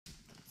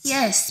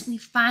Yes, we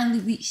finally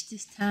reached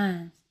this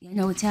time. You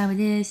know what time it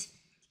is?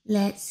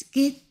 Let's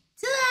get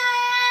to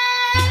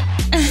it!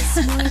 It's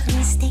more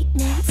than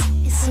statements,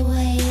 it's a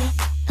way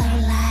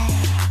of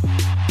life.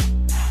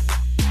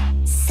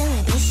 So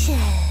ambition.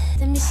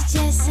 The Mr.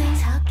 Jackson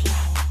talking.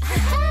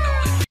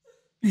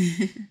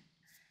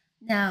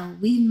 Now,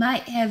 we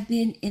might have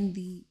been in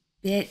the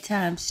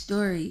bedtime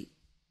story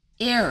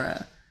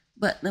era,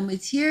 but the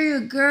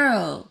material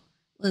girl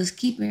was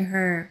keeping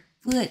her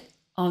foot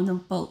on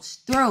them folks'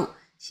 throat.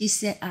 She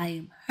said, I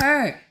am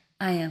her,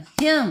 I am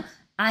him,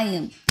 I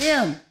am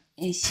them.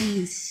 And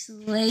she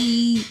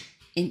slayed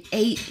and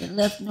ate and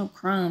left no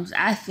crumbs.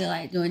 I feel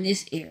like during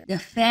this era, the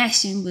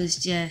fashion was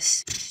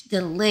just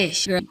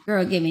delish.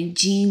 Girl giving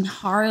Jean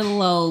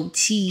Harlow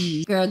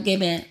tea. Girl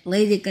giving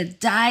Lady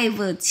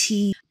Godiva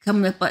tea.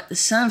 Coming up with the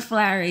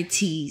sunflower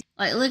teas.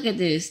 Like, look at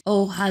this.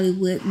 Old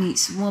Hollywood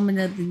meets woman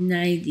of the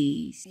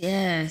 90s.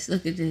 Yes,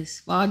 look at this.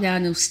 Fall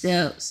down them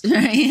steps,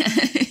 right?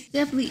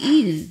 Definitely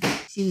eating.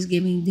 She was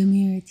giving the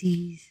mirror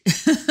teas.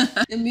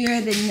 The mirror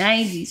of the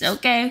 90s,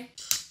 okay?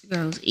 The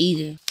girl was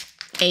eating.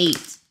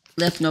 Ate.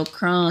 Left no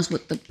crumbs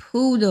with the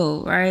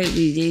poodle, right?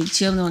 They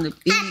chilling on the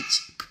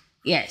beach.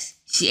 Yes,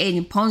 she ate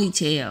in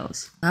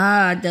ponytails.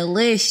 Ah,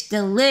 delish,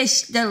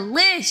 delish,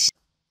 delish.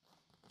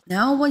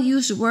 Now, I don't want to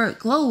use the word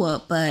glow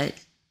up, but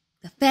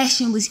the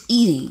fashion was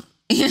eating.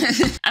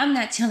 I'm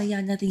not telling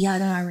y'all nothing y'all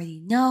don't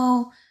already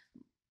know.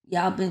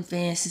 Y'all been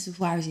fans since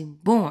before I was even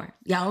born.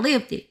 Y'all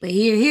lived it. But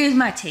here's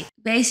my take.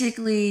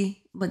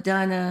 Basically,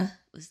 Madonna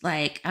was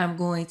like, I'm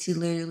going to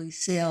literally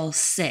sell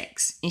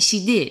sex. And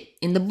she did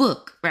in the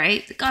book,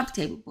 right? The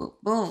coffee table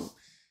book. Boom.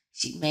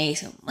 She made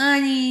some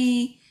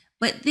money.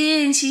 But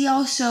then she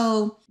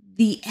also,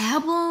 the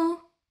album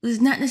was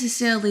not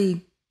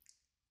necessarily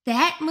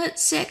that much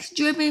sex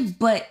driven,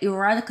 but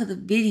erotica the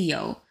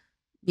video,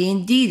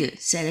 Bandita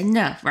said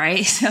enough,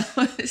 right? So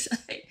it's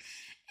like,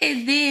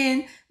 and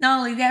then not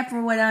only that,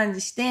 from what I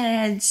understand,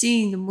 I hadn't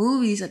seen the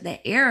movies of that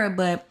era,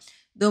 but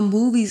the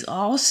movies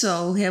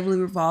also heavily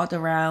revolved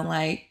around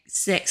like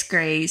sex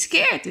crazed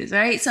characters,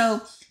 right?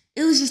 So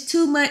it was just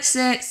too much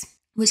sex,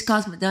 which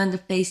caused Madonna to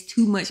face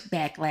too much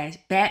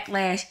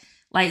backlash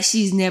like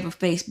she's never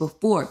faced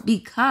before,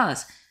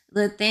 because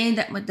the thing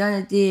that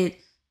Madonna did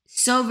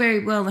so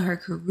very well in her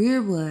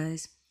career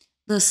was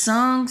the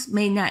songs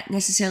may not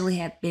necessarily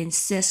have been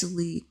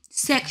sexually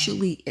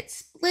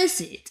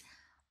explicit,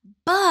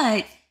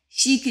 but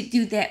she could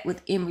do that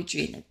with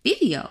imagery in the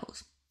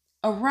videos.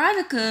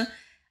 Erotica,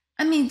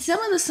 I mean, some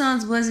of the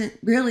songs wasn't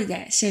really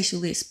that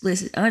sexually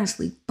explicit,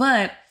 honestly,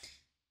 but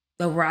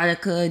the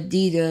erotica,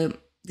 Adidas,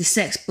 the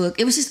sex book,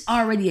 it was just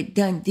already a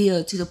done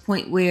deal to the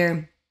point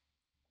where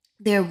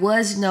there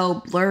was no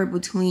blur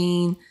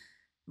between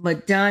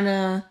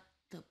Madonna,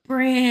 the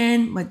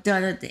brand,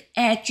 Madonna, the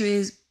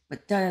actress,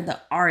 Madonna,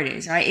 the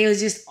artist, right? It was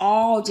just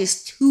all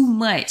just too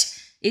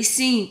much. It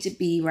seemed to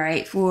be,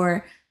 right,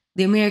 for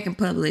the American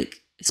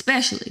public,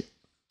 especially.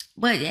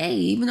 But hey,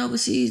 even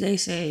overseas, they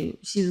say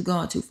she was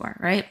going too far,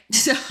 right?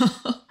 So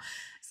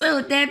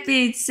with that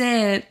being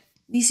said,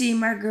 you see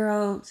my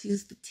girl, she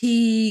was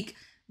fatigued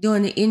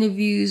doing the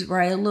interviews,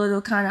 right? A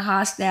little kind of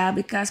hostile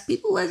because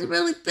people wasn't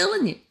really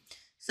feeling it.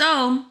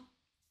 So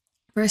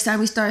first time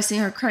we started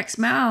seeing her crack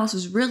smiles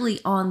was really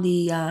on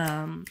the,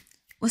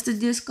 what's the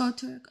disco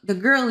tour? The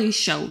Girly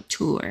Show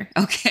tour,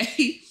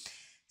 okay?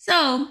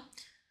 So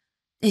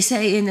they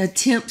say in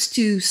attempts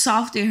to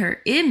soften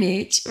her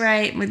image,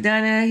 right?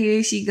 Madonna,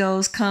 here she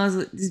goes, comes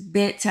with this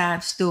bedtime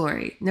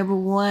story. Number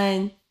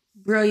one,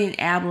 brilliant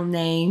album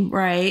name,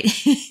 right?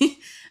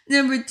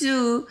 Number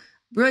two,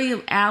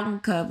 brilliant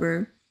album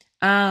cover.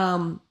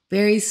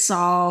 Very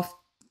soft,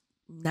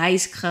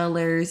 nice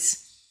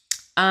colors.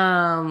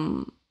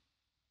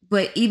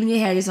 But even it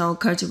had its own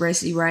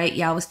controversy, right?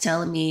 Y'all was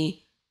telling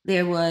me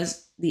there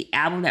was the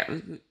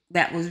album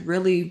that was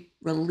really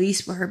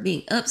released for her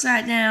being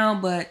upside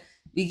down, but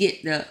we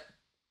get the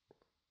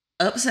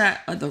upside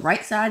or the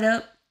right side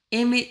up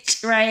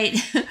image, right?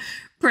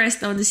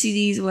 Pressed on the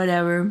CDs,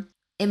 whatever.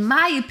 In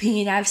my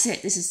opinion, I've said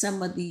this in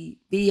some of the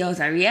videos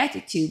I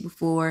reacted to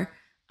before.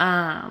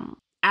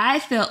 I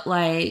felt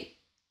like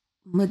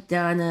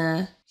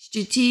Madonna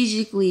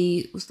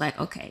strategically was like,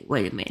 okay,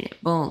 wait a minute,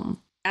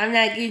 boom. I'm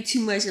not getting too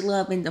much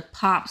love in the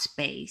pop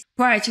space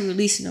prior to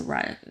releasing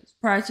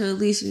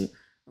Erotica.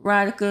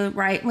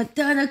 Right?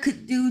 Madonna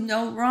could do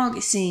no wrong,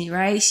 it seemed,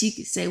 right? She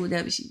could say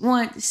whatever she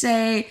wanted to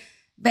say.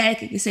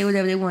 Vatican could say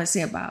whatever they want to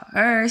say about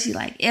her. She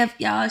like, F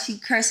y'all, she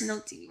cursing on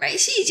TV, right?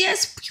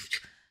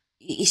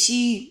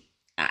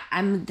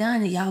 I'm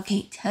Madonna, y'all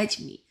can't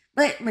touch me.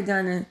 But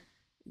Madonna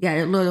got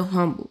a little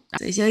humble.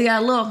 She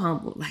got a little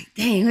humble. Like,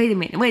 dang, wait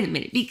a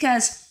minute.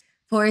 Because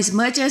for as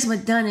much as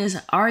Madonna is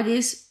an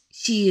artist,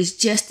 she is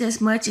just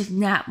as much, if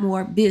not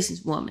more,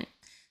 businesswoman.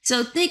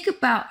 So think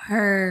about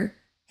her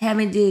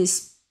having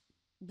this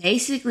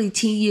basically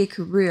 10-year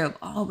career of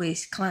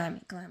always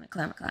climbing.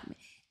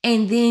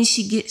 And then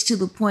she gets to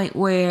the point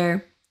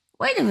where,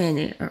 wait a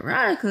minute,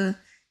 Erotica,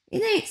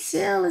 it ain't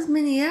sell as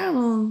many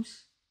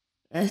albums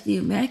as the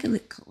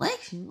Immaculate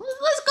Collection.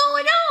 What's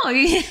going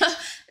know,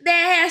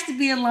 that has to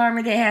be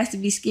alarming. That has to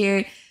be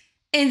scary.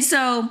 And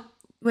so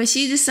what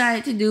she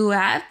decided to do,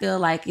 I feel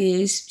like,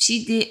 is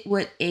she did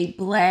what a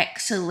black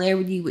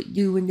celebrity would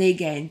do when they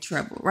get in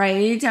trouble, right?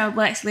 Anytime a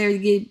black celebrity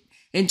get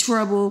in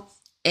trouble,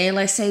 and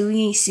let's say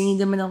we ain't seen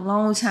them in a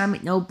long time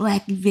at no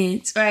black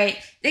events, right?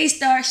 They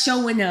start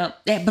showing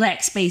up at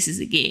black spaces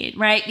again,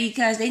 right?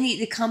 Because they need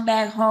to come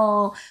back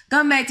home,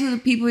 come back to the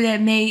people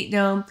that made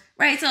them,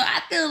 right? So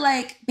I feel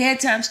like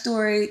Bedtime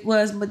Story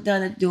was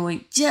Madonna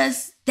doing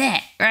just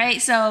that,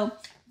 right? So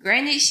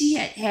granted, she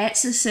had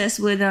success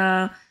with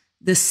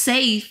The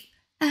Safe,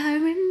 I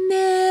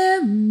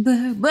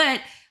remember. But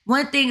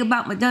one thing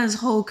about Madonna's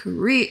whole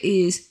career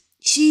is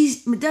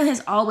Madonna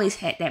has always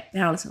had that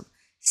balance of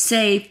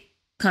safe,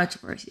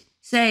 controversy.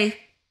 Safe,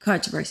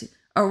 controversy.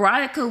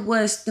 Erotica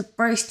was the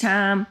first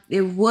time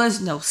there was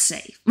no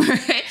safe,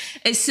 right?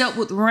 Except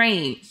with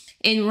Rain.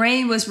 And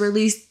Rain was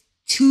released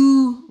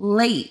too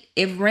late.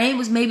 If Rain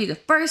was maybe the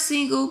first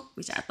single,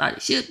 which I thought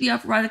it should be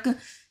off Erotica,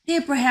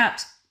 then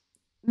perhaps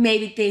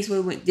maybe things would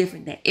have went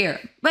different that era.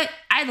 But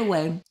either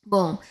way,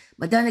 boom,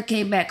 Madonna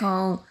came back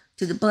home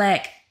to the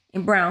black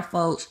and brown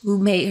folks who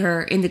made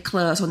her in the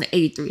clubs on the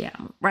 83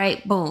 album,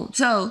 right? Boom.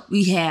 So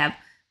we have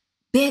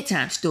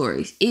Bedtime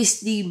Stories.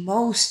 It's the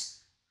most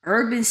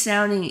urban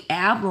sounding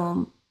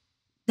album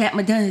that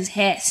Madonna has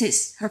had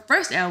since her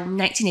first album,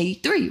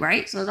 1983,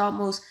 right? So it's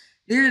almost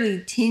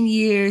literally 10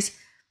 years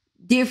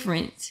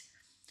difference.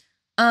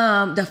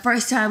 The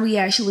first time we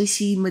actually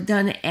see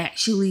Madonna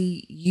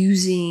actually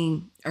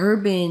using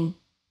urban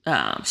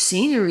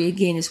scenery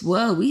again as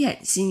well. We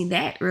hadn't seen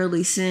that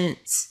really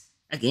since,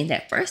 again,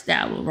 that first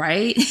album,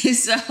 right?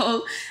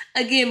 So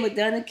again,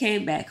 Madonna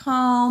came back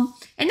home,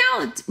 and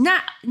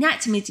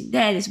not to mention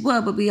that as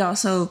well, but we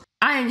also,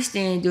 I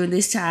understand during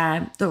this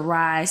time the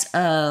rise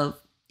of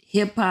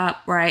hip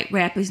hop, right?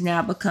 Rap is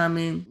now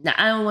becoming, now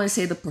I don't want to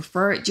say the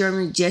preferred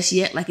genre just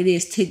yet like it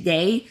is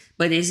today,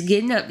 but it's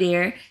getting up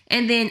there.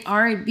 And then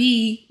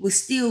R&B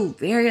was still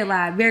very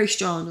alive, very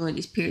strong during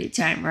this period of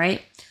time,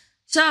 right?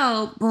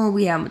 So, boom,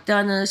 we have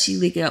Madonna. She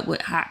linked up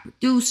with hot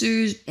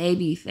producers,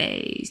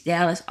 Babyface,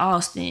 Dallas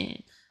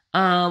Austin.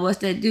 What's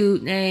that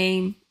dude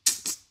name?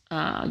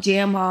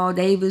 Jam Hall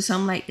Davis,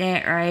 something like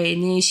that, right?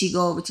 And then she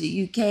go over to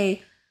the UK,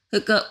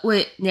 hook up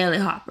with Nelly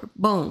Hopper.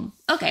 Boom.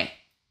 Okay.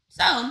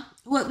 So,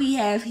 what we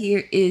have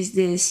here is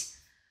this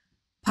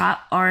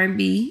pop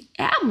R&B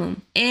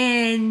album.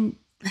 And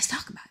let's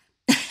talk about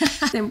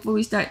it. Then before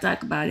we start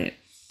talking about it,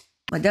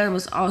 Madonna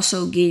was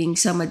also getting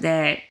some of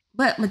that.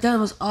 But Madonna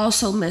was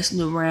also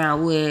messing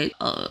around with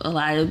a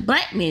lot of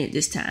black men at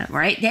this time,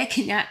 right? That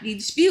cannot be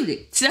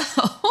disputed. So,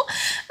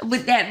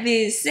 with that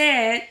being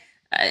said,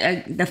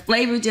 the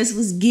flavor just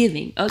was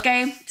giving,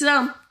 okay?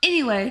 So,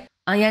 anyway,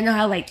 y'all know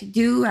how I like to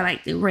do. I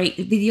like to rate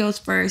the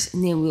videos first,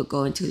 and then we'll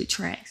go into the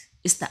tracks.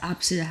 It's the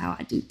opposite of how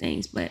I do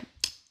things, but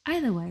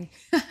either way.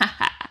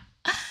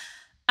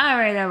 All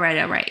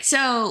right.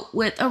 So,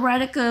 with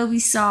Erotica, we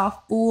saw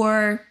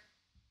 4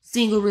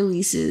 single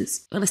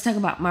releases. Well, let's talk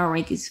about my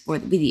rankings for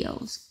the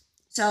videos.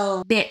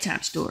 So,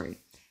 Bedtime Story.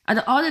 Out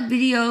of all the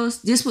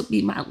videos, this would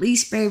be my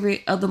least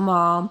favorite of them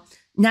all.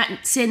 Not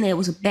saying that it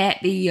was a bad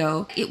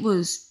video. It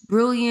was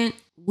brilliant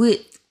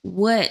with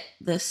what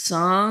the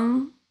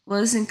song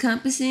was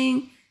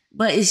encompassing,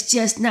 but it's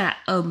just not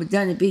a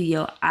Madonna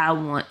video I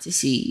want to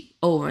see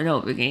over and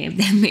over again, if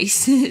that makes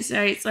sense,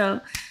 right? So,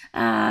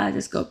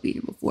 just go be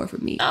number 4 for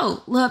me.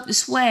 Oh, love the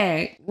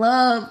swag,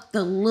 love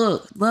the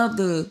look, love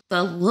the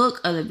look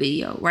of the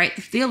video, right?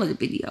 The feel of the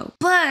video.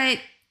 But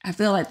I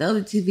feel like the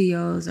other 2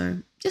 videos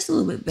are just a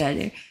little bit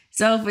better.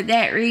 So for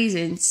that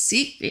reason,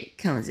 Secret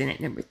comes in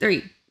at number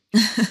 3.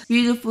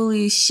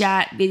 Beautifully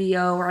shot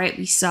video, right?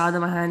 We saw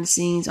them behind the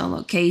scenes on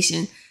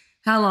location,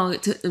 how long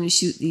it took them to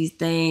shoot these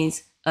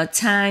things. A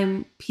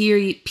time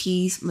period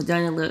piece.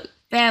 Madonna looked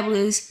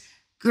fabulous,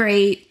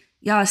 great.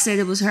 Y'all said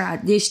it was her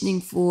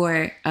auditioning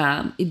for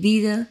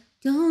Evita.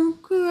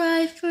 Don't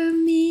cry for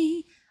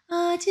me,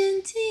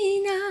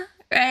 Argentina.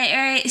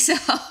 Right.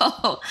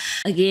 So,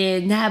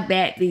 again, not a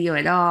bad video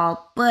at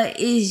all, but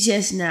it's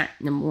just not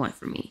number 1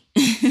 for me.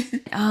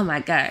 Oh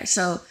my gosh.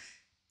 So,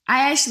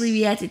 I actually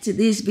reacted to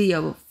this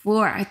video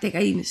before I think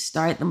I even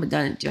started the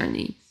Madonna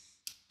journey.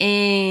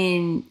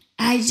 And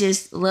I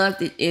just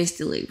loved it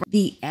instantly.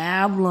 The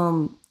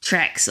album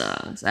track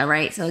songs, all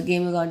right? So,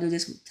 again, we're going to do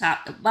this from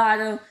top to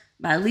bottom.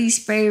 My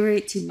least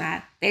favorite to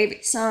my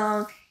favorite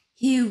song.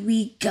 Here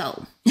we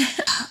go.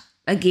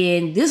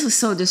 Again, this was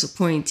so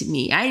disappointing to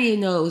me. I didn't even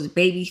know it was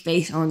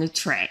Babyface on the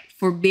track.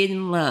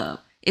 Forbidden Love.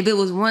 If it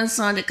was one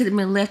song that could have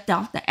been left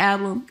off the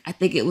album, I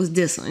think it was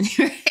this one,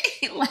 right?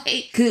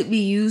 Like, could be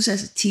used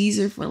as a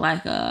teaser for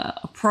like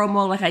a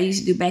promo like I used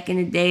to do back in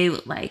the day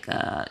with like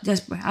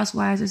Desperate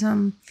Housewives or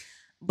something.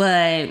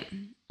 But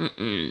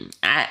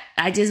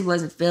I just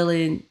wasn't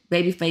feeling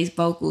Babyface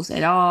vocals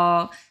at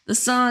all. The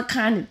song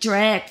kind of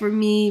dragged for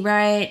me,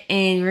 right?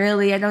 And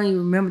really, I don't even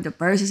remember the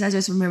verses. I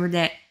just remember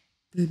that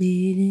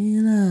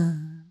Forbidden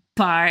Love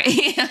part.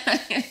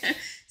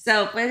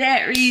 So for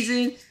that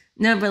reason,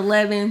 number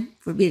 11,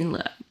 Forbidden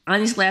Love.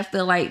 Honestly, I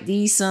feel like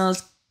these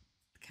songs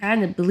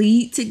kind of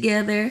bleed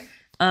together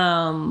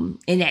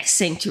in that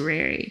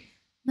sanctuary.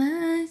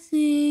 My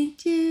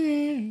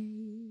sanctuary.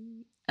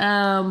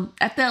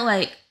 I felt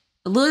like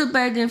a little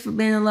better than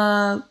Forbidden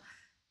Love,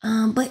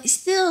 but it's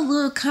still a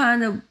little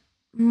kind of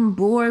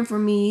boring for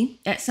me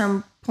at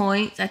some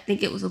points. I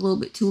think it was a little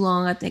bit too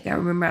long. I think I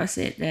remember I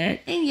said that.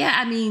 And yeah,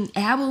 I mean,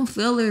 album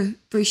filler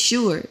for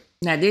sure.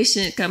 Now, this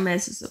shouldn't come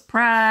as a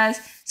surprise.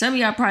 Some of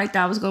y'all probably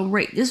thought I was going to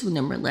rate this one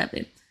number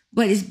 11,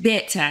 but it's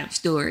Bedtime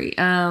Story.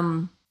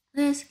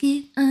 Let's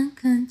get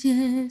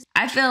unconscious.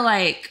 I feel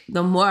like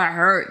the more I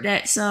heard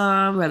that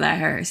song, whether I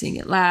heard her sing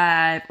it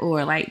live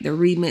or like the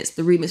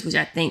remix, which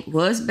I think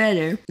was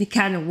better, it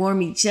kind of wore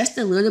me just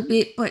a little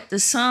bit, but the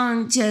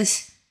song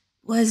just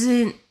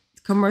wasn't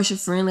commercial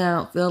friendly. I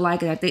don't feel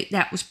like it. I think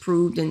that was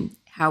proved in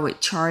how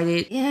it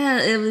charted. Yeah,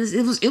 it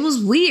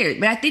was weird,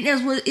 but I think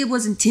that's what it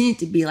was intended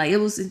to be like. It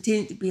was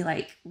intended to be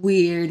like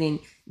weird and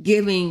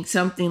giving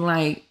something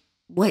like,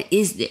 what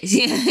is this?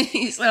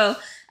 So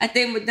I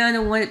think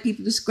Madonna wanted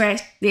people to scratch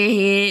their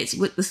heads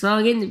with the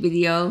song in the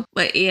video.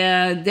 But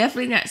yeah,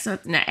 definitely not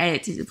something I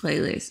added to the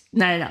playlist.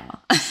 Not at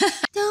all.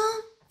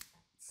 Don't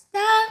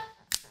stop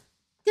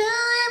doing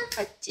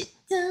what you're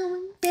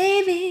doing,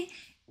 baby.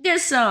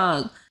 This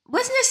song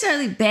wasn't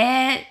necessarily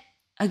bad.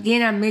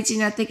 Again, I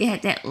mentioned I think it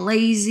had that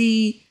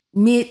lazy,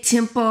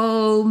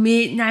 mid-tempo,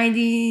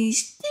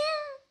 mid-90s,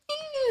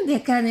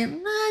 that kind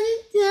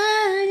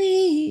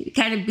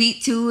of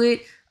beat to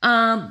it.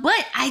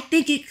 But I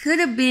think it could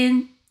have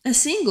been a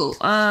single.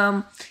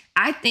 I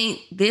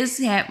think this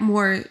had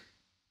more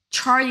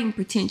charting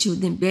potential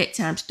than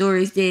Bedtime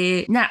Stories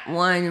did. Not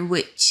one in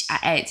which I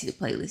added to the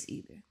playlist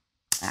either.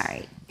 All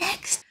right,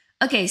 next.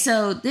 Okay,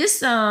 so this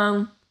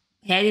song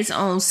had its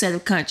own set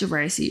of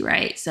controversy,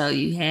 right? So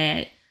you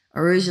had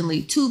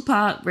originally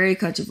Tupac, very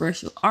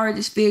controversial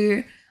artist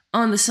figure,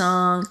 on the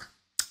song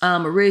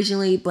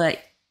originally, but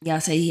y'all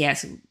say he had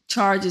some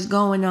charges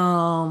going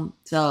on.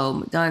 So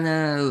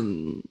Madonna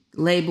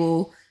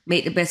label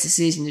made the best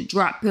decision to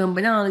drop him.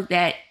 But not only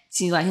that, it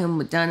seems like him and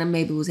Madonna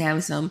maybe was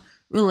having some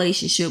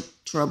relationship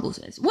troubles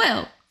as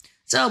well.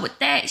 So with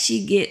that,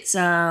 she gets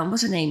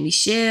what's her name?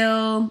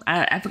 Michelle.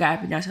 I forgot how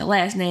to pronounce her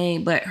last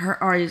name, but her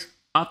artist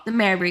off the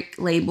Maverick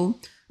label.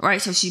 Right,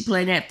 so she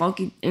played that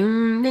funky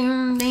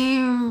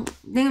that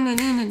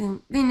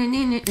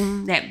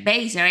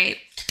bass, right?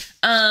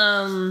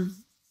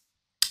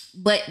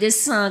 But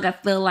this song, I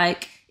feel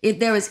like if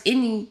there was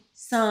any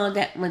song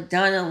that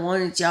Madonna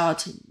wanted y'all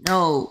to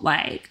know,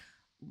 like,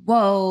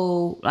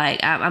 whoa,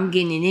 like I'm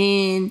getting it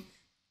in.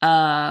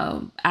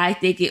 I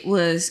think it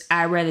was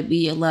I'd Rather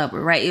Be Your Lover,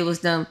 right? It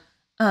was them.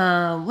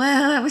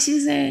 Well, what she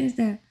saying is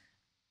that,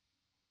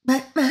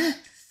 but them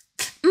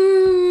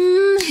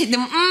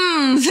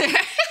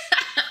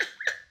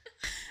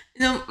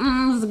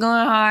them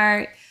going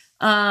hard.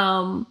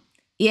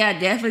 Yeah, I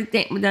definitely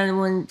think Madonna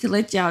wanted to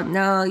let y'all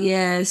know,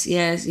 yes.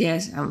 It's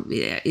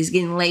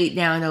getting laid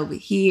down over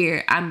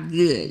here. I'm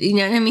good. You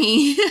know what I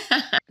mean?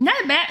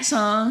 Not a bad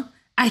song.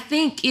 I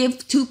think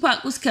if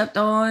Tupac was kept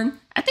on,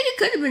 I think it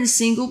could have been a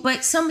single,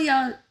 but some of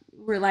y'all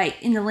were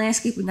like in the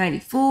landscape of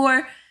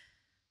 94.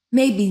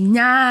 Maybe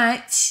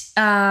not.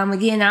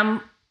 Again,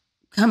 I'm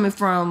coming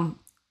from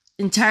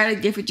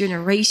entirely different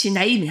generation,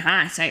 not even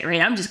hindsight,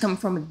 right? I'm just coming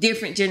from a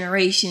different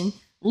generation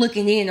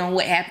looking in on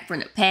what happened from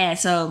the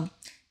past. So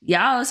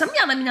y'all, some of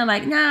y'all let me know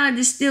like, nah,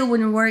 this still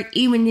wouldn't work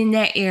even in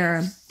that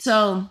era.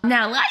 So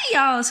now a lot of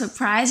y'all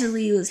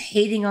surprisingly was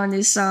hating on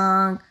this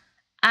song.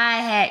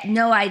 I had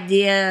no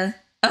idea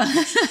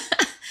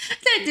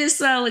that this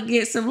song would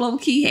get some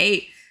low-key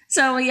hate.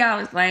 Some of y'all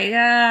was like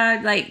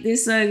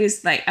this song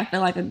is like, I feel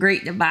like a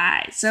great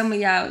divide. Some of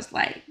y'all was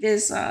like,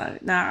 this song,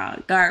 nah,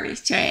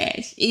 garbage,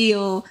 trash,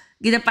 ew,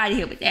 get up out of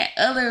here with that.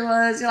 Other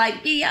ones are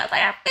like, me, I was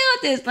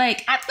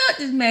like, I felt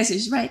this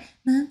message, right?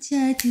 Mom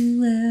tried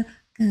to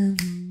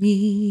welcome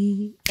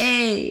me,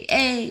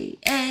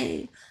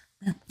 hey,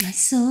 but my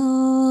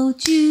soul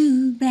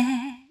drew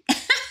back.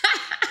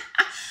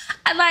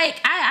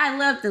 I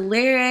love the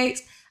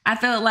lyrics. I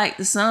felt like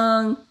the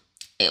song,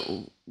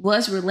 it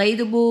was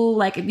relatable.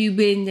 Like if you've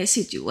been in that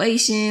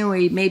situation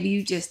where maybe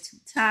you just too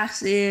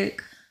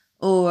toxic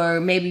or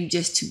maybe you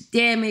just too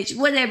damaged,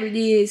 whatever it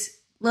is,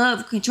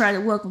 love can try to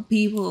welcome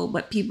people,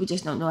 but people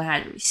just don't know how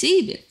to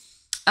receive it.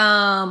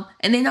 And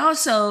then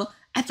also,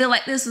 I feel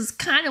like this was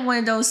kind of one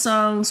of those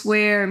songs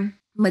where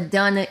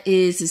Madonna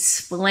is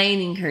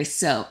explaining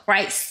herself,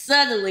 right?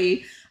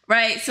 Subtly,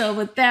 right? So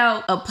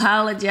without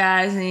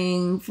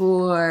apologizing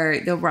for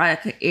the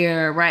erotica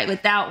era, right?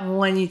 Without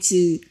wanting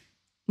to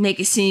make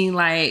it seem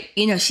like,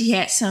 you know, she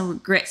had some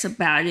regrets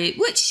about it,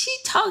 which she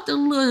talked a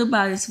little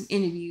about in some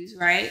interviews,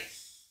 right?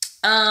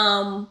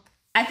 I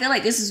feel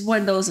like this is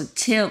one of those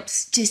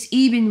attempts, just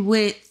even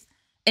with,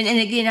 and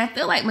again, I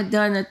feel like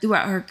Madonna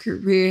throughout her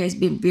career has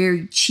been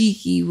very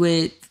cheeky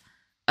with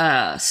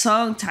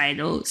song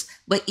titles,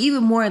 but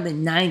even more in the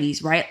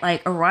 90s, right?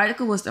 Like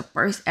Erotica was the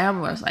first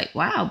album where I was like,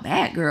 wow,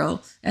 Bad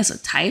Girl, that's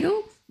a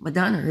title?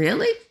 Madonna,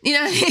 really? You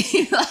know what I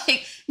mean?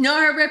 Like know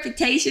her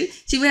reputation.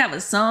 She would have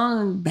a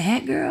song,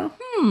 Bad Girl,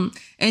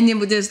 and then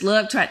with this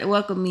Love Tried to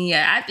Welcome Me.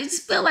 I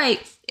just feel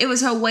like it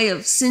was her way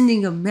of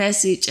sending a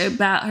message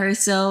about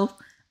herself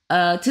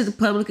to the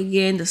public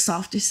again, the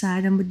softer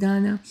side of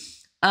Madonna.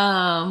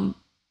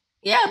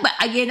 Yeah, but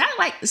again, I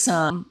like the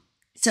song.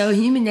 So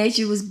Human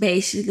Nature was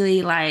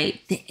basically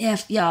like the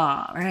F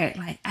y'all, right?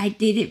 Like, I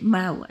did it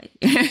my way.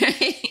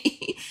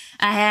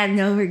 I have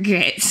no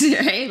regrets,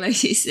 right? Like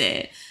she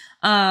said.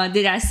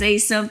 Did I say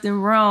something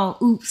wrong?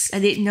 Oops, I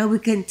didn't know we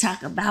couldn't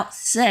talk about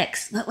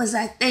sex. What was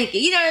I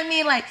thinking? You know what I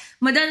mean? Like,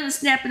 Madonna was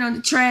snapping on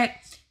the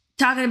track,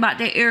 talking about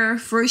that era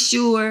for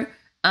sure.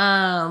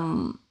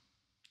 And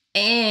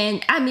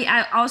I mean,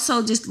 I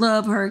also just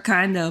love her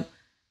kind of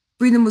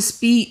freedom of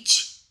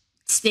speech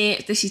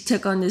stance that she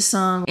took on this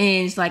song.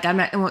 And it's like, I'm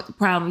not the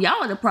problem.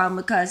 Y'all are the problem,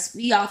 because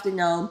we often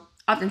know,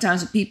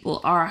 oftentimes when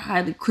people are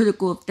highly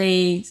critical of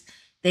things,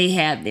 they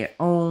have their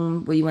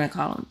own, what do you want to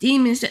call them,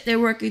 demons that they're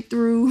working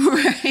through,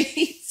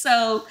 right?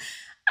 So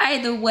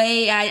either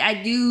way,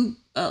 I do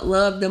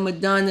love the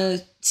Madonna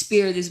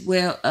spirit as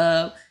well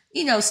of,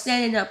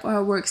 standing up for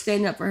her work,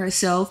 standing up for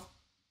herself.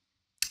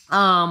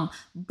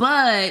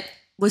 But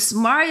was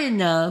smart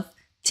enough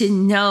to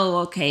know,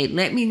 okay,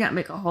 let me not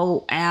make a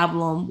whole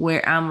album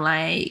where I'm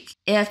like,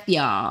 F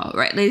y'all,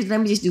 right? Let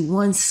me just do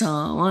one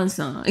song.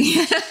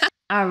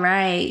 All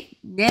right,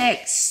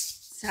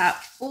 next, top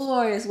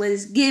 4 is what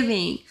it's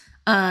giving.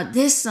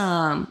 This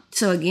song,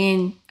 so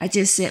again, I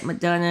just said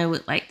Madonna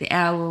with like the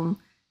album,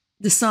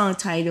 the song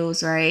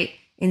titles, right?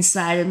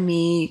 Inside of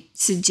Me,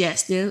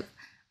 suggestive.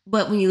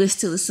 But when you listen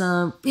to the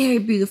song, very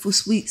beautiful,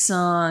 sweet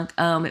song.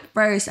 At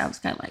first, I was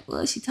kind of like, well,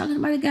 is she talking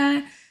about a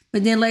guy?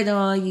 But then later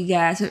on, you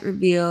guys would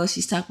reveal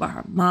she's talking about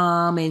her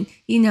mom and,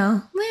 when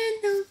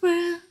the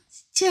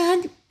world's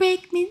trying to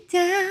break me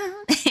down,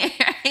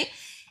 right?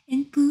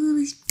 And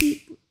foolish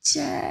people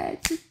try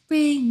to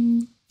bring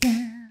me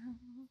down.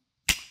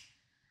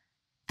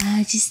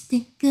 I just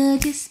think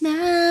of your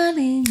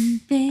smiling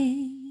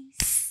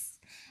face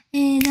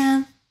and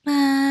I'm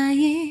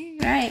flying,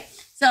 right?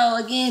 So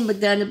again,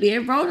 Madonna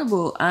being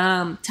vulnerable,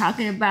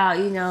 talking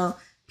about,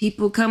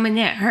 people coming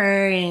at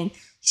her, and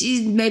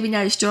she's maybe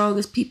not as strong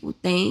as people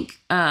think.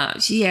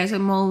 She has her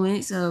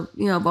moments of,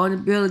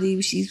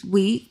 vulnerability. She's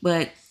weak,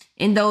 but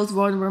in those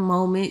vulnerable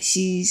moments,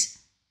 she's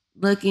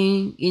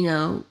looking,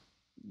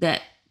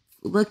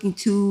 looking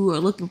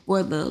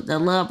for the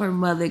love her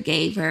mother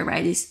gave her,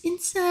 right? It's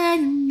inside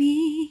of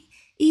me,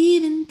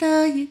 even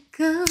though you're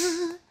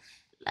gone,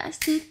 life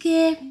still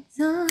carries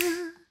on.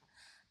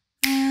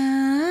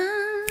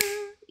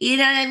 You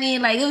know what I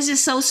mean? Like, it was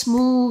just so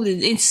smooth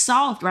and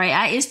soft, right?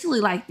 I instantly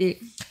liked it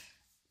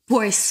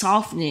for its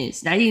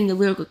softness, not even the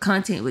lyrical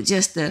content, but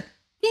just the,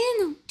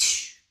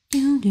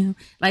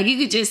 like, you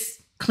could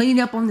just clean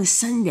up on the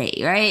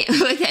Sunday, right?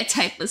 With that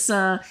type of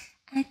song.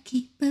 I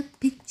keep a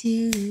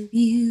picture of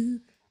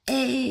you,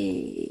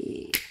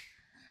 hey,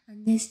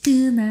 next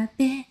to my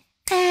bed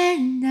at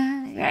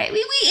night, right?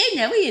 We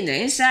in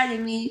there, inside of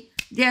me,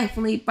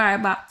 definitely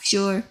Firebop for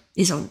sure.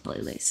 It's on the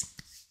playlist.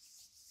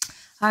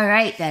 All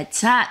right, the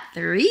top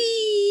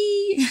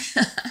 3.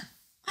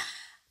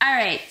 All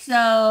right,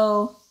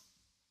 so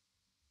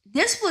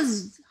this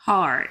was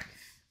hard,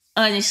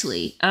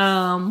 honestly.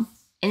 And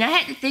I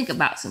had to think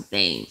about some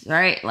things,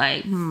 right?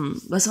 Like,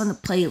 what's on the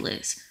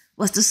playlist?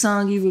 What's the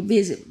song you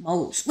revisit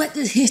most? What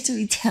does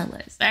history tell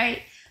us,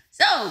 right?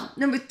 So,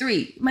 number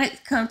 3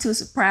 might come to a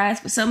surprise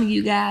for some of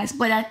you guys,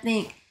 but I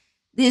think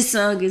this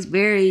song is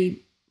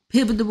very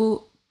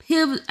pivotal.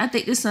 I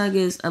think this song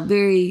is a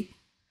very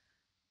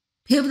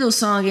pivotal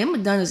song in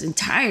Madonna's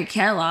entire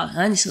catalog,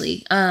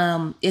 honestly.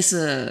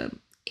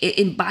 It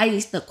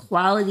embodies the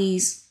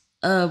qualities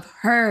of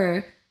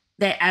her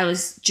that I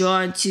was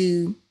drawn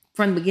to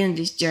from the beginning of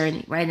this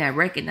journey, right? And I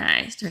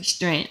recognized her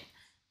strength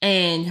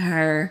and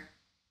her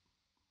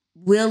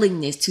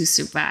willingness to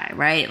survive,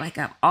 right? Like,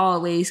 I've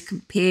always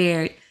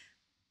compared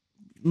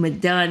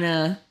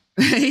Madonna,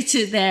 right,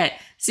 to that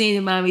scene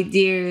in Mommy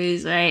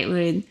Dearest, right?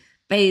 When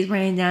Faye's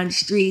running down the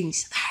street and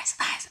survive.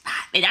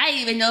 And I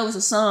didn't even know it was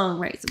a song,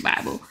 right?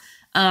 Survival.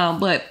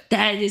 But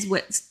that is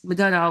what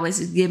Madonna always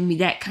has given me,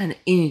 that kind of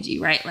energy,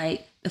 right?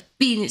 Like the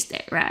phoenix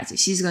that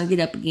rises. She's going to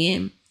get up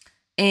again.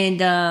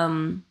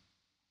 And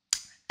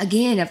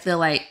again, I feel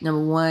like,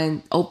 number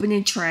 1,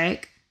 opening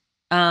track,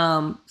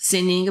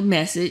 sending a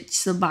message,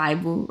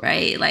 survival,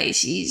 right? Like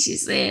she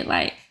said,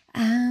 like,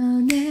 I'll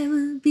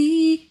never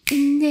be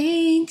an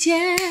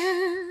angel.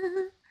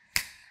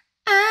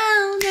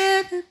 I'll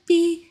never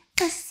be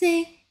a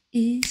saint.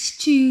 It's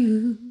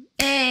true.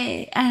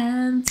 Hey,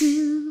 I'm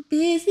too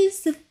busy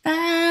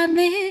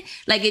surviving.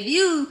 Like, if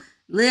you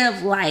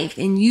live life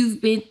and you've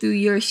been through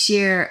your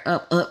share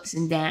of ups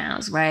and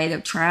downs, right?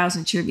 Of trials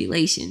and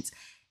tribulations,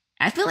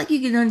 I feel like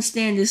you can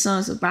understand this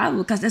song, Survival,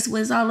 because that's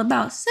what it's all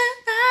about.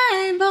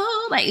 Survival.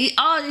 Like, we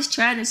all just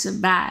trying to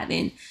survive.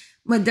 And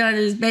Madonna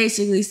is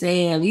basically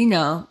saying,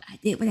 I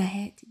did what I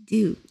had to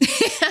do.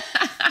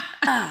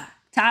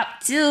 Top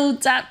two.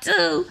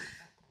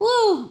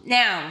 Woo!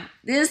 Now,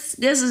 this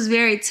is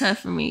very tough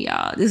for me,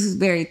 y'all. This is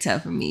very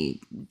tough for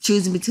me,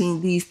 choosing between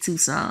these two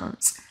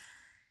songs.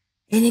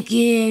 And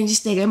again,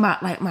 just thinking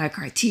about like my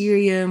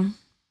criteria,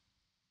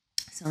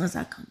 songs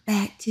I come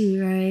back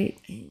to, right?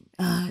 And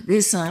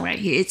this song right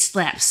here, it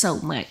slaps so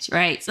much,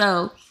 right?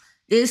 So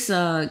this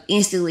song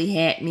instantly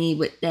had me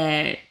with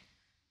that.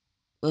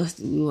 What's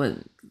the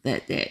one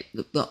that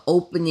the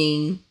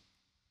opening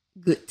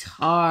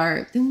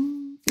guitar?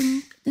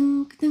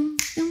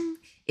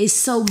 It's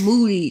so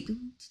moody.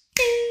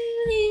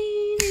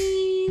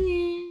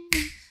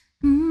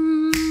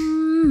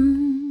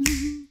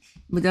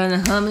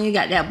 Madonna humming,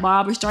 got that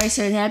Barbra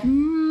Streisand happening.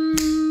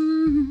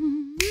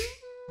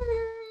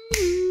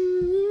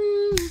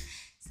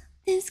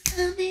 Something's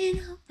coming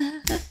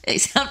over.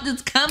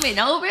 Something's coming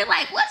over.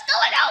 Like, what's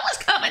going on? What's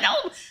coming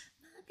over?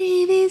 My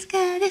baby's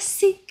got a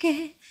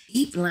secret.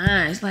 Deep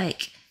lines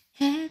like,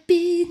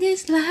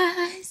 happiness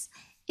lies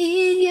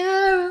in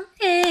your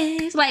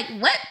hands. Like,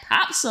 what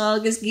pop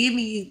song is giving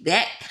you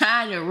that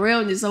kind of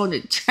realness on the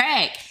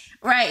track?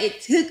 Right?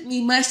 It took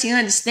me much to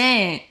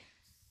understand,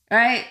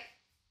 right,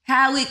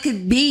 how it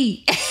could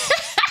be.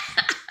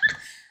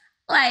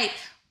 Like,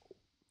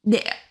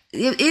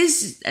 it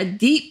is a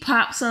deep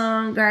pop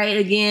song, right?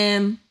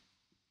 Again,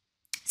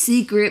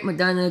 Secret,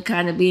 Madonna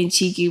kind of being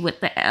cheeky with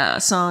the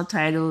song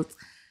titles.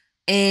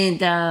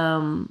 And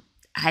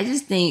I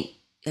just think,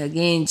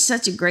 again,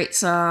 such a great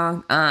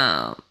song.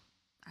 I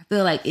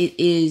feel like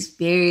it is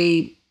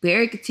very,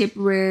 very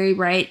contemporary,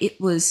 right?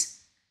 It was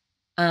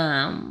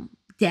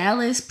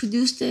Dallas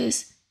produced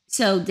this.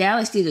 So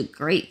Dallas did a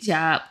great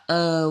job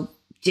of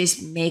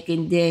just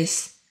making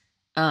this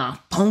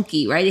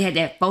funky, right? It had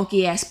that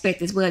funky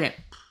aspect as well. That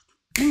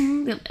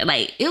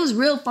like, it was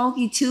real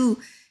funky too.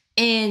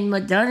 And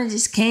Madonna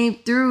just came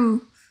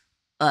through.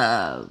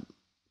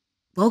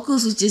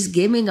 Vocals was just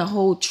giving the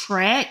whole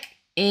track.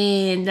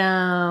 And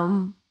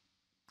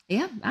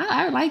yeah,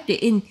 I liked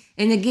it.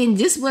 And again,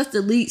 this was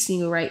the lead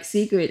single, right?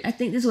 Secret. I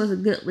think this was a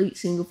good lead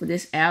single for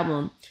this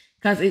album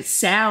because it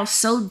sounds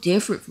so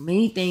different from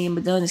anything in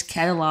Madonna's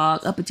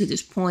catalog up until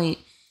this point.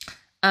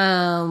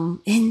 And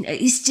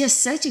it's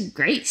just such a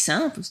great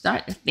song from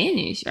start to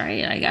finish,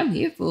 right? Like, I'm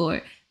here for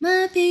it.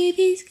 My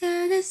baby's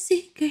got a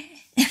secret.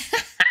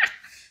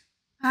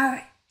 All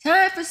right,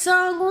 time for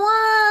song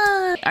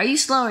one. Are you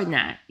slow or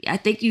not? I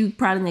think you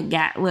probably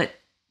got what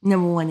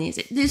number one is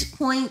at this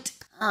point.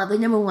 The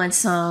number one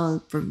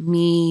song for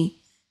me,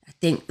 I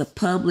think the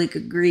public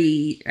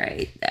agreed,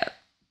 right? That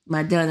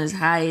Madonna's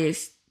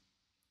highest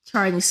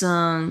charting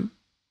song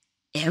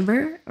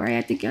ever, right?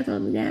 I think y'all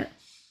told me that.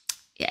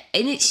 Yeah,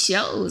 and it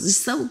shows. It's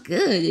so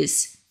good.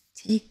 It's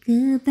Take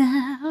a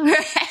Bow,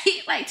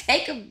 right? Like,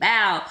 Take a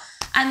Bow.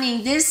 I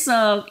mean, this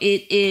song,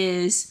 it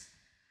is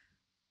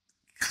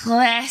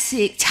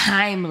classic,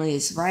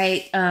 timeless,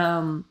 right?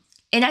 And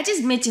I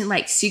just mentioned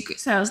like Secret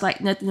sounds like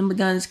nothing in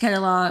Madonna's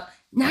catalog.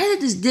 Neither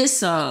does this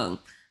song.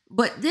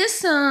 But this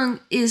song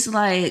is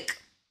like,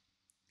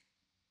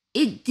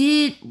 it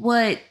did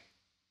what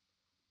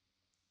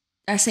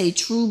I say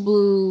True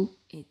Blue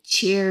and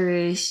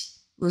Cherish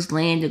was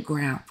laying the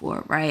ground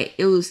for, right?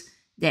 It was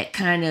that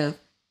kind of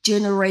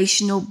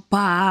generational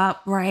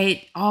bop,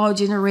 right? All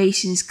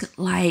generations could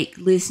like,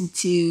 listen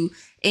to,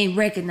 and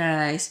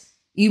recognize.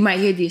 You might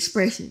hear the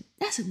expression,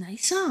 that's a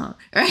nice song,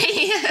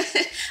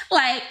 right?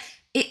 Like,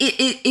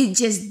 it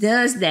just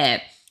does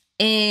that.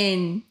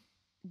 And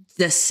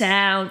the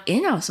sound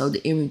and also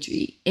the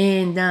imagery.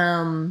 And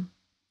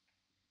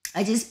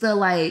I just feel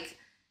like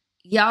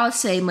y'all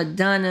say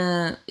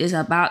Madonna is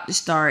about to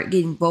start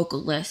getting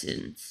vocal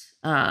lessons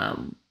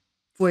for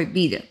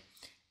Evita.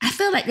 I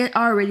feel like that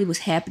already was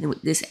happening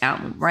with this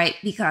album, right?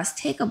 Because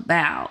Take a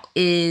Bow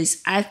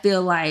is, I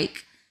feel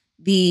like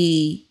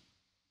the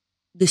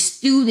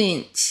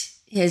student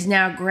has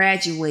now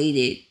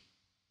graduated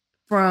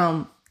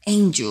from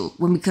Angel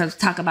when we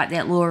talk about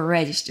that lower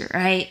register,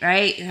 right?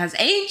 Because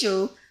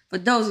Angel, for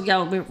those of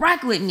y'all who've been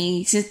rocking with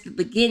me since the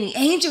beginning,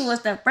 Angel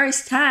was the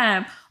first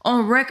time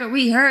on record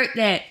we heard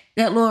that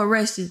lower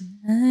register.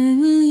 I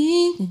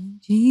believe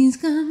that dreams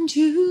come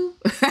true,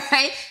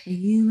 right?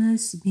 You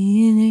must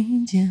be an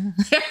angel.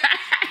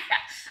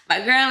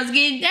 My girl was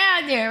getting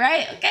down there,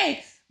 right?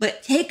 Okay,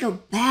 but Take a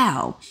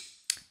Bow.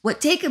 What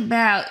Take a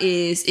Bow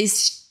is,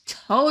 it's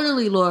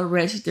totally lower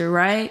register,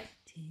 right?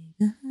 Take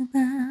a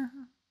bow.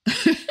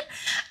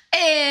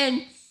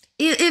 And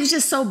it was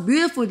just so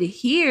beautiful to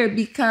hear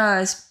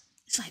because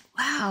it's like,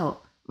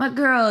 wow, my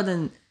girl,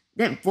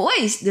 that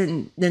voice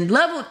then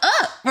leveled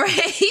up,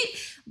 right?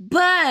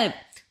 But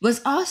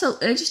what's also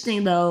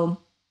interesting though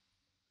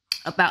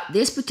about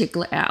this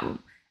particular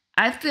album,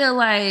 I feel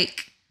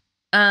like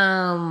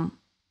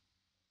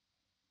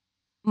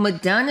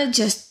Madonna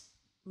just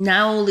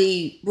not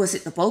only was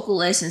it the vocal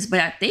lessons,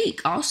 but I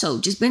think also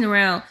just been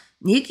around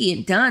Nicki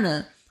and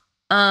Donna,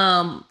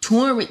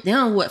 touring with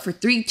them, for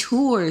 3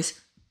 tours,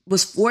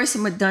 was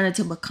forcing Madonna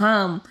to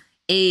become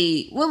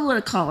what would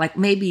I call, like,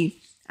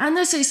 maybe, I don't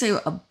necessarily say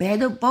a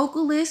better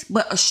vocalist,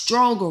 but a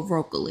stronger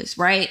vocalist,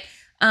 right?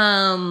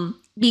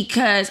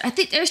 Because I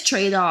think there's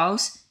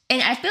trade-offs,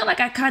 And I feel like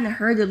I kind of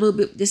heard a little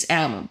bit with this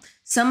album.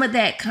 Some of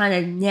that kind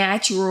of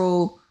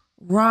natural,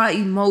 raw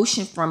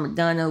emotion from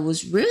Madonna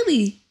was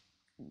really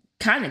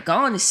kind of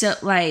gone,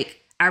 except like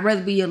I'd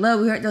Rather Be Your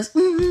Love. We heard those,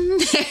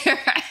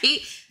 right?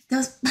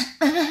 Those,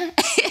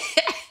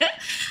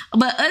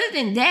 but other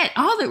than that,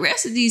 all the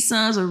rest of these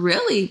songs are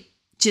really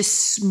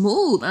just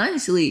smooth,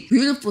 honestly.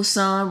 Beautiful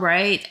song,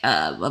 right?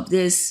 Of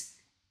this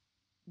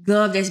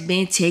love that's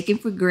been taken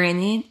for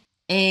granted.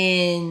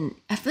 And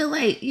I feel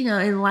like,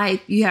 in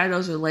life, you have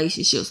those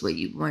relationships where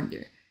you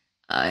wonder,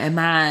 am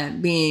I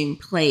being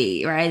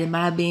played, right? Am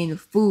I being a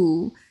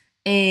fool?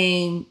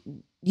 And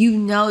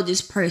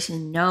this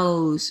person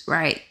knows,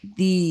 right,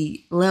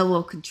 the level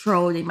of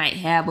control they might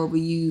have over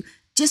you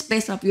just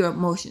based off your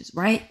emotions,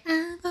 right?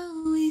 I've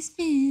always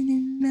been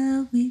in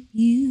love with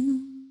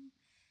you.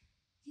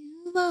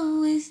 You've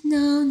always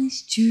known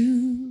it's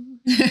true.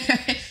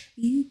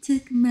 You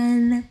took my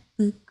love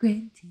for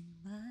granted.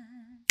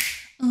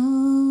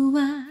 Oh,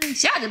 why?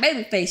 Shout out to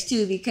Babyface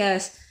too,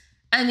 because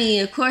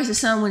of course the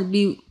song wouldn't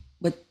be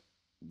with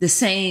the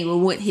same or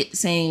wouldn't hit the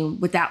same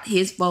without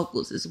his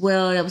vocals as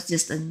well. It was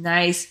just a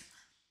nice,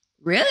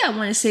 really, I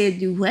want to say a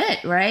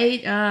duet,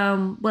 right?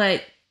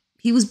 But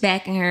he was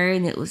backing her,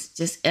 and it was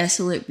just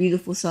excellent,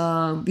 beautiful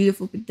song,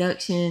 beautiful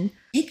production.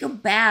 Think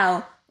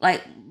about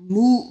like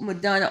move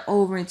Madonna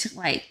over into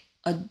like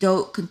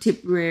adult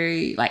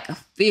contemporary, like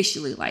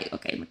officially, like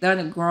okay,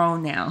 Madonna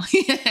grown now.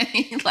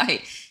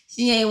 Like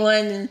she ain't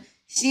one of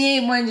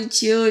the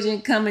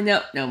children coming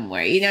up no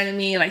more. You know what I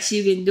mean? Like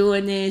she been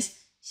doing this.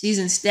 She's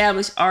an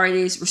established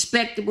artist,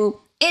 respectable,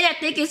 and I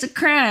think it's a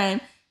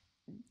crime.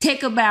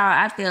 Take about,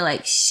 I feel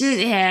like should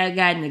have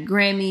gotten a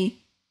Grammy,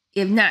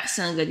 if not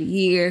Song of the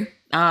Year.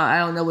 I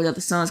don't know what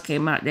other songs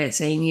came out that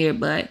same year,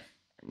 but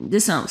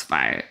this song was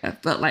fire. I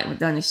felt like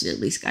Madonna should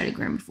at least got a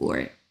Grammy for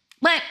it.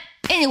 But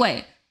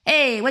anyway,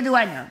 hey, what do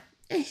I know?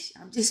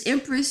 I'm just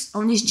Empress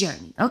on this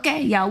journey.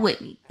 Okay, y'all with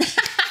me?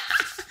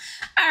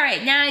 All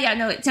right, now y'all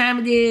know what time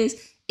it is.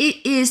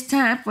 It is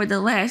time for the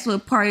last little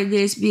part of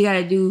this. We got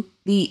to do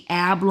the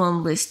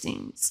album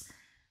listings.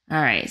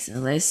 All right, so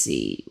let's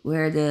see.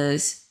 Where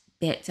does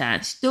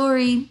Bedtime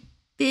Story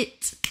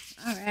fit?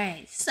 All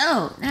right,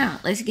 so now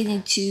let's get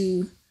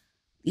into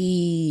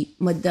the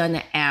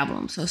Madonna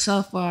album.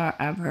 So far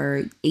I've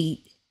heard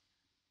 8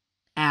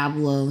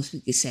 albums, we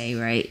could say,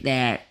 right,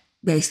 that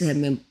basically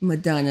have been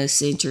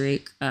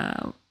Madonna-centric,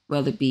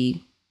 whether it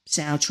be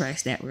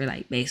soundtracks that were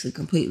like basically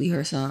completely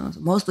her songs,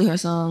 mostly her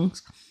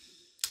songs,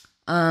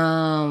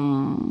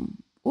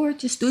 or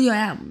just studio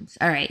albums.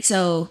 All right,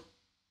 so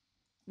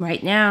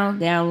right now,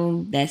 the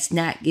album that's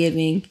not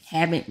giving,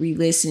 haven't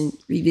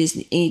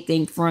revisited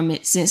anything from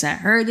it since I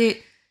heard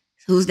it.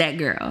 Who's That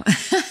Girl?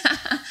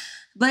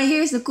 But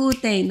here's the cool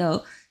thing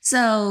though.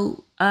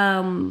 So,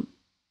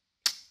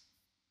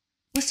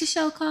 what's the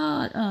show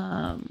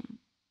called?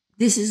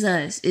 This Is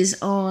Us is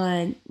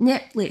on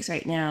Netflix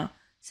right now.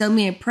 So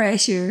me and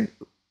Pressure,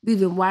 we've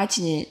been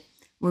watching it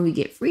when we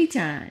get free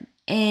time.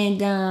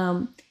 And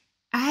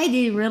I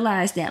didn't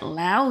realize that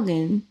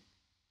Loudon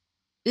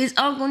is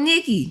Uncle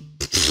Nicky.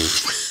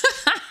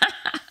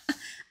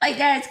 Like,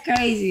 that's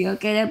crazy.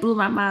 Okay, that blew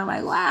my mind.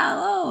 Like,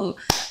 wow. Oh.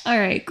 All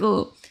right,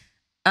 cool.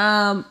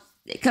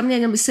 Coming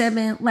in number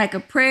 7, Like a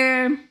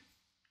Prayer.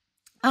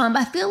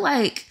 I feel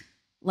like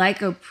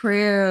a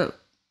Prayer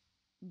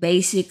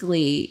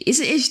basically, it's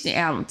an interesting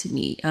album to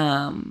me.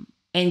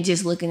 And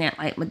just looking at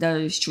like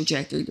Madonna's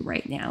trajectory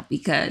right now,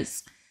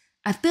 because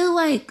I feel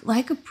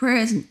like a Prayer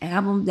is an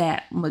album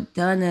that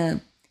Madonna,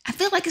 I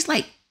feel like it's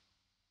like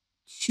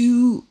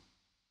 2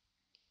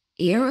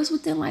 eras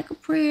within Like a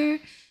Prayer.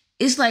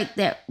 It's like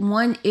that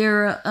one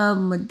era of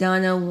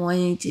Madonna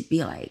wanting to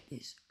be like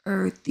this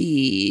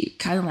earthy,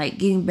 kind of like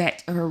getting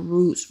back to her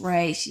roots,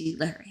 right? She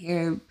let her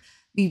hair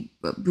be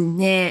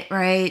brunette,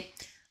 right?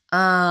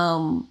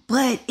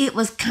 But it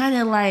was kind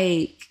of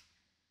like,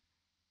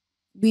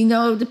 we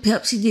know the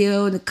Pepsi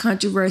deal, the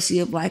controversy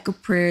of Like a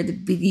Prayer, the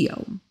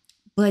video.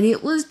 But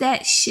it was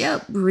that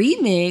Shep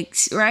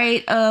remix,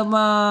 right?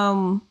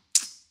 Of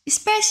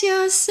Express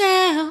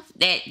Yourself,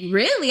 that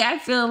really, I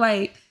feel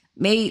like,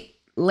 laid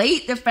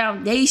the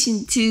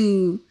foundation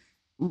to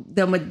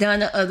the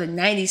Madonna of the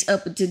 90s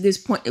up until this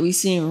point that we're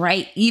seeing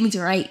even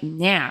to right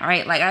now,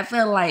 right? Like, I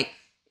feel like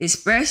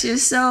Express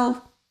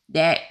Yourself,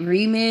 that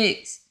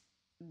remix,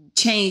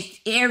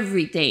 changed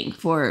everything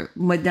for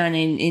Madonna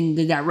in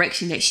the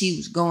direction that she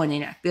was going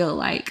in. I feel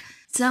like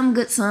some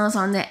good songs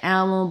on that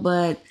album,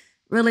 but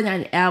really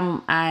not an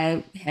album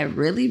I have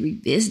really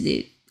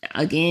revisited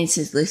again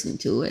since listening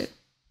to it.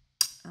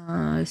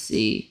 Let's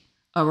see.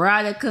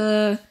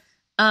 Erotica.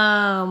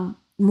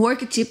 More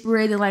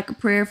contemporary than Like a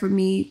Prayer for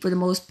me, for the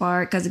most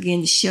part, because again,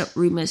 the Shep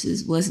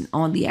remixes wasn't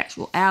on the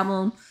actual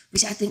album,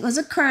 which I think was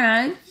a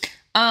crime.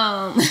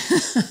 But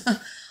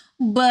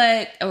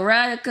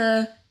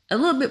Erotica, a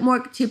little bit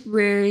more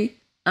contemporary.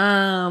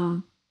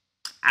 Erotica,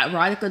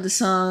 the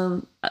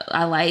song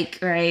I like,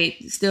 right?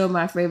 Still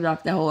my favorite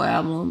off the whole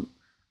album.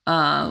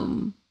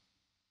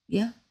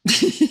 Yeah.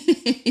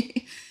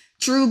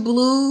 True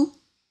Blue.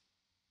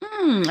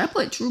 I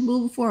put True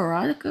Blue before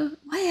Erotica.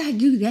 Why did I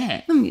do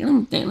that? Let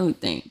me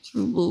think.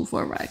 True Blue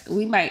before Erotica.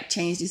 We might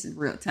change this in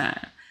real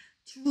time.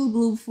 True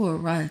Blue before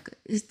Erotica.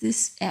 Is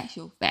this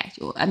actual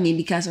factual? I mean,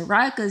 because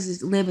Erotica is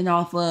just living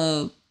off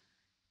of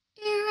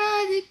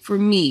erotic for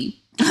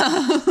me.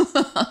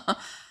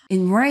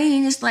 And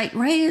Rain is like,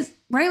 Rain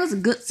was a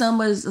good song,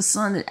 but it's a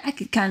song that I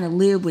could kind of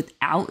live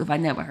without if I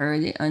never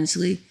heard it,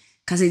 honestly.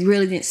 Because it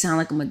really didn't sound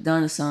like a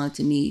Madonna song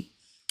to me.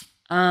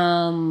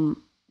 True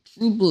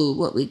Blue,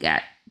 what we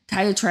got?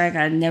 Title track,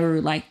 I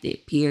never liked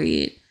it,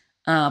 period.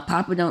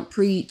 Papa Don't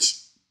Preach.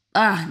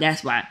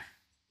 That's why.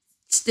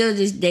 Still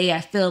this day,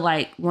 I feel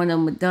like one of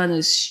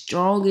Madonna's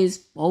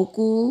strongest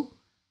vocal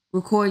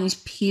recordings,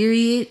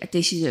 period. I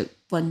think she did a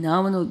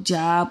phenomenal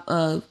job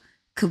of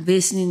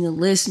convincing the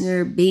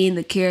listener, being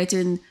the character.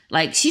 And,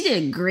 like, she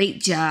did a great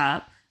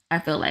job, I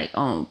feel like,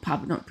 on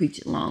Papa Don't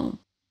Preach alone.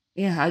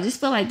 Yeah, I just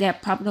feel like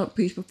that Papa Don't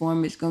Preach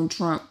performance gonna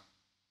trump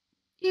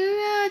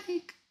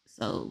erotic.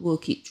 So we'll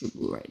keep True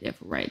Blue right there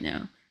for right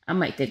now. I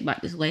might think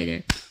about this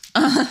later.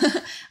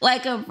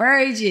 Like a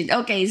Virgin.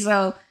 Okay,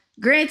 so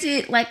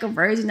granted, Like a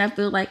Virgin, I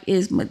feel like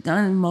is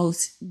Madonna's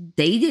most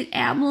dated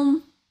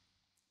album.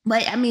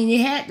 But I mean,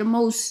 it had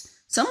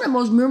some of the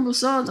most memorable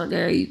songs on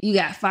there. You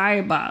got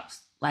Firebox,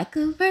 Like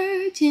a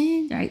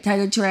Virgin, right?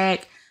 Title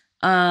track.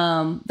 The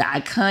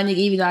iconic,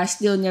 even though I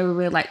still never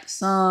really liked the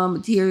song,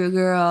 Material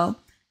Girl.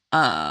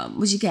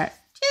 What you got?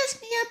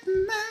 Just me up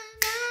in my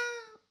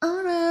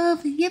all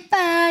over your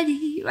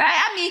body,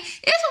 right? I mean,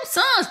 it's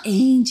some songs,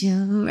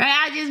 Angel,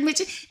 right? I just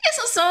mentioned it's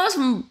some songs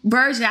from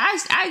Virgin.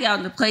 I got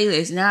on the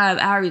playlist and I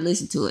already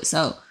listened to it.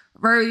 So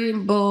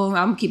Virgin, boom,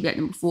 I'm gonna keep that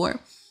number 4.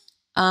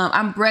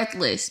 I'm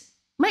Breathless.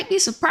 Might be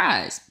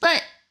surprised,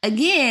 but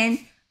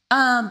again,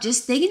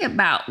 just thinking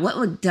about what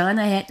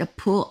Madonna had to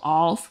pull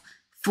off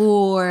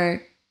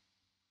for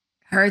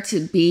her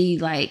to be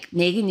like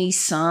making these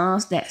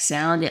songs that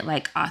sounded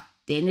like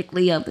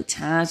authentically of the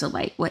times of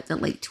like the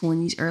late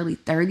 20s, early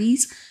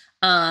 30s.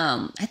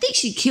 I think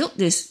she killed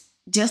this,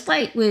 just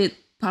like with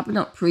Papa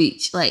Don't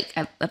Preach. Like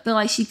I feel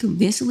like she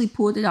convincingly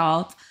pulled it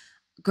off.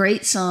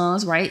 Great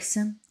songs, right?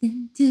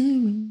 Something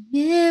to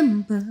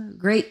remember.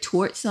 Great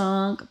Torch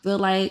song. I feel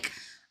like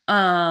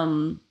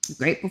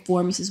great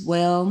performance as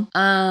well.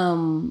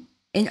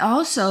 And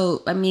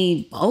also, I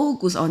mean,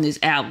 Vogue was on this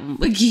album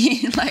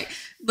again. Like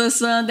the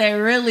song that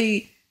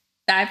really,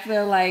 I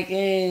feel like,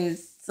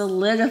 is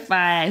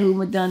solidified who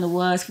Madonna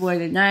was for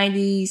the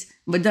 90s.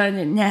 Madonna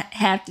didn't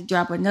have to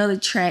drop another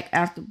track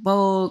after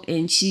Vogue,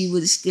 and she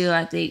would still,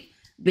 I think,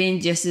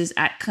 been just as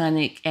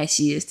iconic as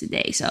she is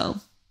today. So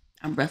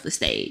I'm Breathless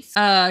Stage. 2,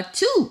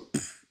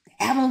 the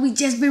album we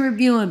just been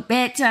reviewing,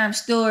 Bedtime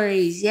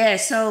Stories. Yeah,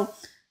 so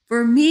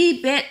for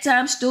me,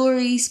 Bedtime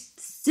Stories,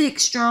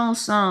 6 strong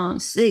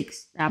songs.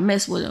 6. I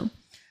mess with them.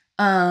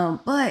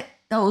 But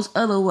those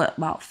other,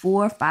 about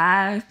 4 or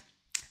 5,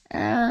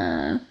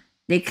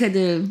 they could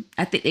have,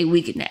 I think they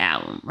weakened the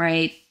album,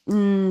 right?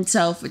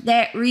 So for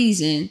that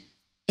reason,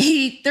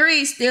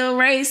 83 still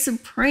reigns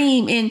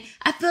supreme. And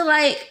I feel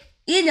like,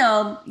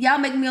 y'all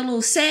make me a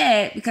little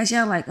sad because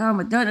y'all like, oh,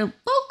 Madonna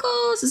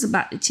vocals is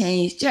about to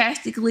change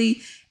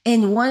drastically.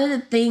 And one of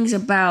the things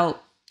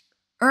about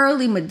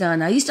early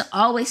Madonna, I used to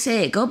always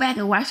say it, go back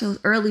and watch those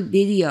early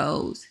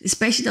videos,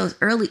 especially those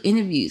early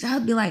interviews. I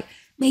would be like,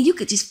 man, you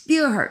could just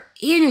feel her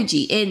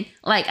energy. And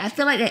like, I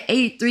feel like that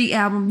 83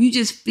 album, you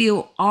just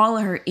feel all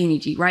of her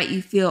energy, right?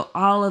 You feel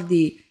all of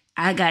the,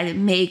 I gotta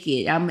make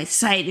it. I'm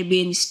excited to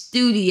be in the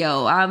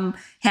studio. I'm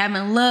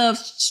having love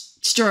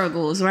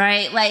struggles,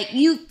 right? Like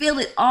you feel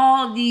it,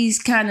 all these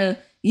kind of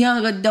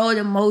young adult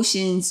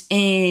emotions,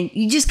 and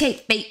you just can't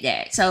fake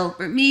that. So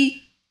for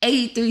me,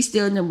 83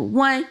 still number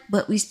 1,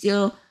 but we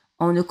still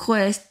on the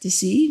quest to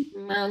see,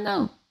 I don't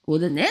know, will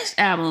the next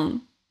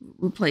album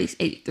replace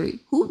 83?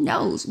 Who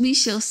knows? We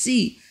shall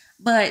see.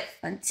 But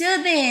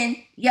until then,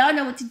 y'all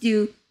know what to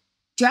do.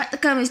 Drop the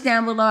comments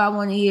down below. I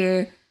want to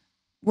hear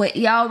what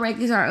y'all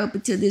rankings are up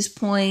until this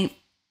point.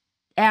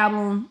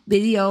 Album,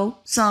 video,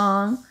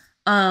 song.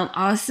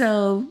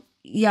 Also,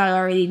 y'all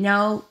already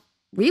know,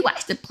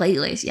 rewatch the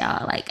playlist,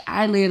 y'all. Like,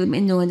 I literally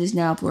been doing this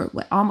now for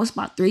almost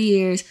about 3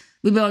 years.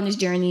 We've been on this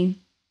journey.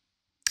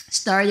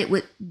 Started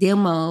with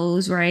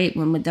demos, right?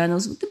 When Madonna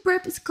was with the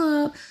Breakfast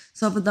Club.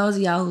 So for those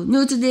of y'all who are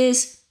new to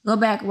this, go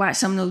back and watch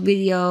some of those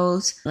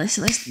videos. Let's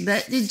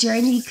let the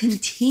journey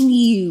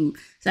continue.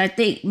 So I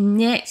think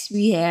next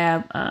we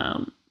have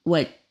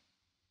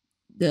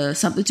the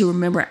Something to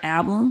Remember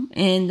album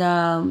and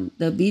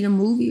the Be the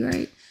movie,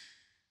 right?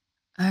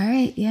 All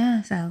right,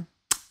 yeah. So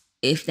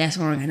if that's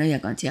wrong, I know y'all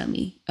gonna tell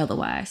me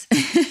otherwise.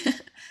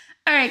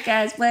 All right,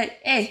 guys. But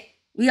hey,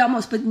 we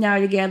almost put the hour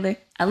together.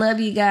 I love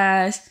you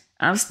guys.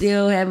 I'm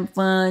still having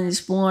fun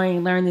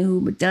exploring, learning who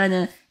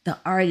Madonna, the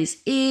artist,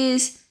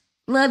 is.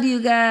 Love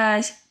you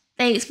guys.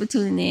 Thanks for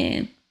tuning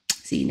in.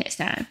 See you next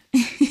time.